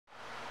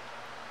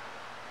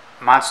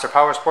Monster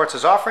Powersports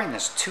is offering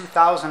this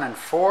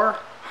 2004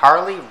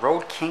 Harley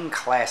Road King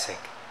Classic.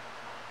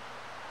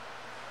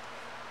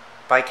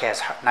 Bike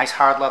has nice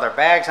hard leather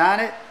bags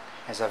on it,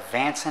 has a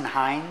Vance &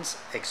 Hines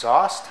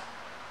exhaust.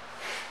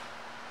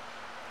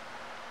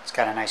 It's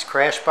got a nice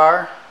crash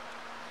bar,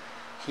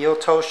 heel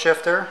toe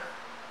shifter,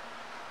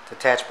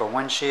 detachable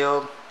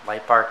windshield,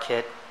 light bar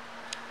kit,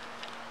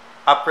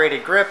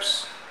 upgraded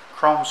grips,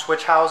 chrome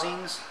switch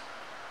housings,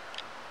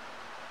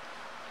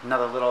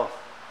 another little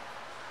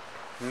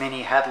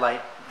mini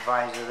headlight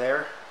visor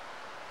there.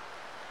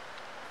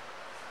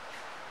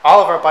 All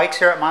of our bikes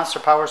here at Monster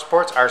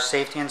Powersports are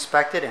safety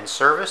inspected and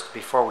serviced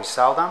before we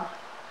sell them.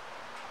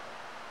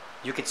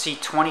 You can see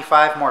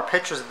 25 more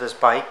pictures of this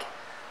bike,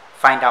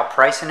 find out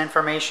pricing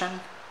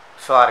information,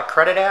 fill out a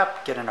credit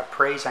app, get an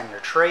appraise on your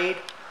trade,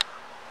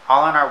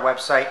 all on our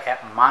website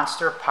at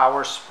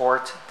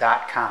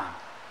monsterpowersport.com.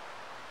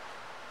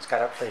 It's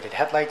got updated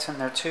headlights in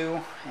there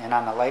too, and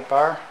on the light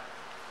bar.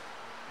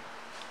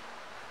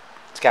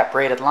 It's got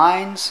braided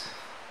lines.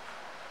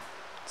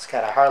 It's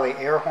got a Harley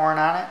air horn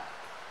on it.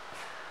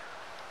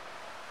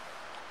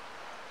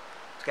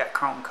 It's got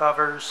chrome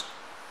covers.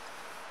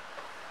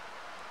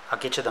 I'll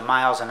get you the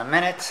miles in a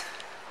minute.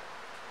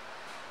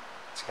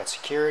 It's got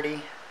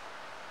security.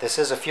 This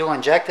is a fuel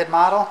injected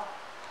model.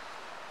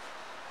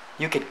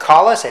 You could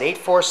call us at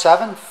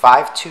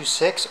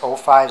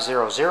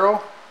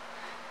 847-526-0500.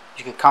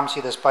 You could come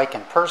see this bike in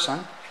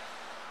person.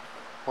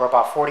 We're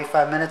about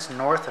 45 minutes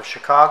north of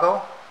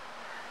Chicago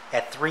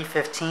at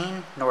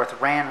 315 North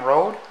Rand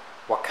Road,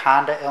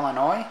 Wauconda,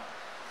 Illinois.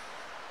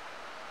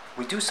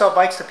 We do sell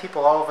bikes to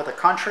people all over the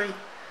country.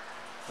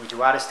 We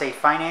do out-of-state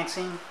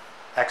financing.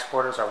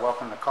 Exporters are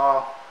welcome to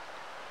call.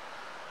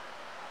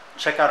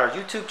 Check out our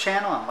YouTube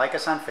channel and like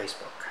us on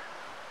Facebook.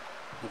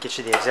 We'll get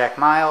you the exact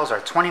miles. Are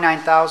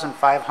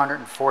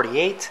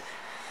 29,548.